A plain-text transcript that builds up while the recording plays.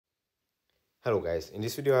Hello guys, in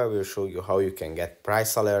this video I will show you how you can get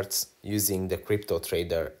price alerts using the Crypto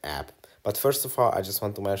Trader app. But first of all, I just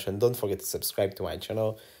want to mention, don't forget to subscribe to my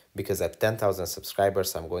channel because at 10,000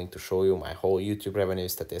 subscribers I'm going to show you my whole YouTube revenue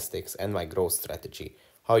statistics and my growth strategy,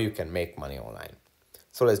 how you can make money online.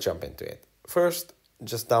 So let's jump into it. First,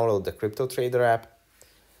 just download the Crypto Trader app,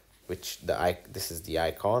 this is the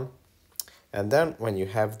icon. And then when you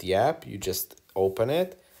have the app, you just open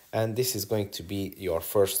it. And this is going to be your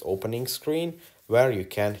first opening screen where you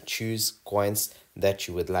can choose coins that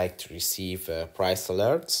you would like to receive price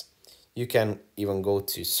alerts. You can even go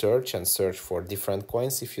to search and search for different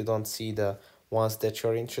coins if you don't see the ones that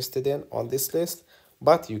you're interested in on this list.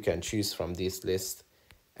 But you can choose from this list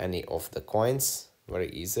any of the coins very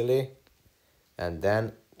easily. And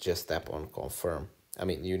then just tap on confirm. I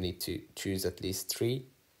mean, you need to choose at least 3.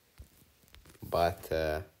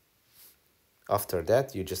 But after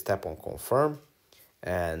that, you just tap on confirm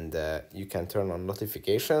and you can turn on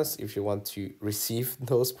notifications if you want to receive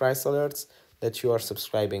those price alerts that you are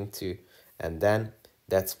subscribing to. And then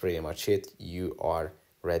that's pretty much it. You are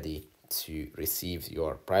ready to receive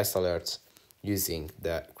your price alerts using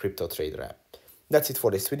the Crypto Trader app. That's it for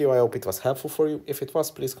this video. I hope it was helpful for you. If it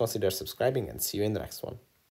was, please consider subscribing and see you in the next one.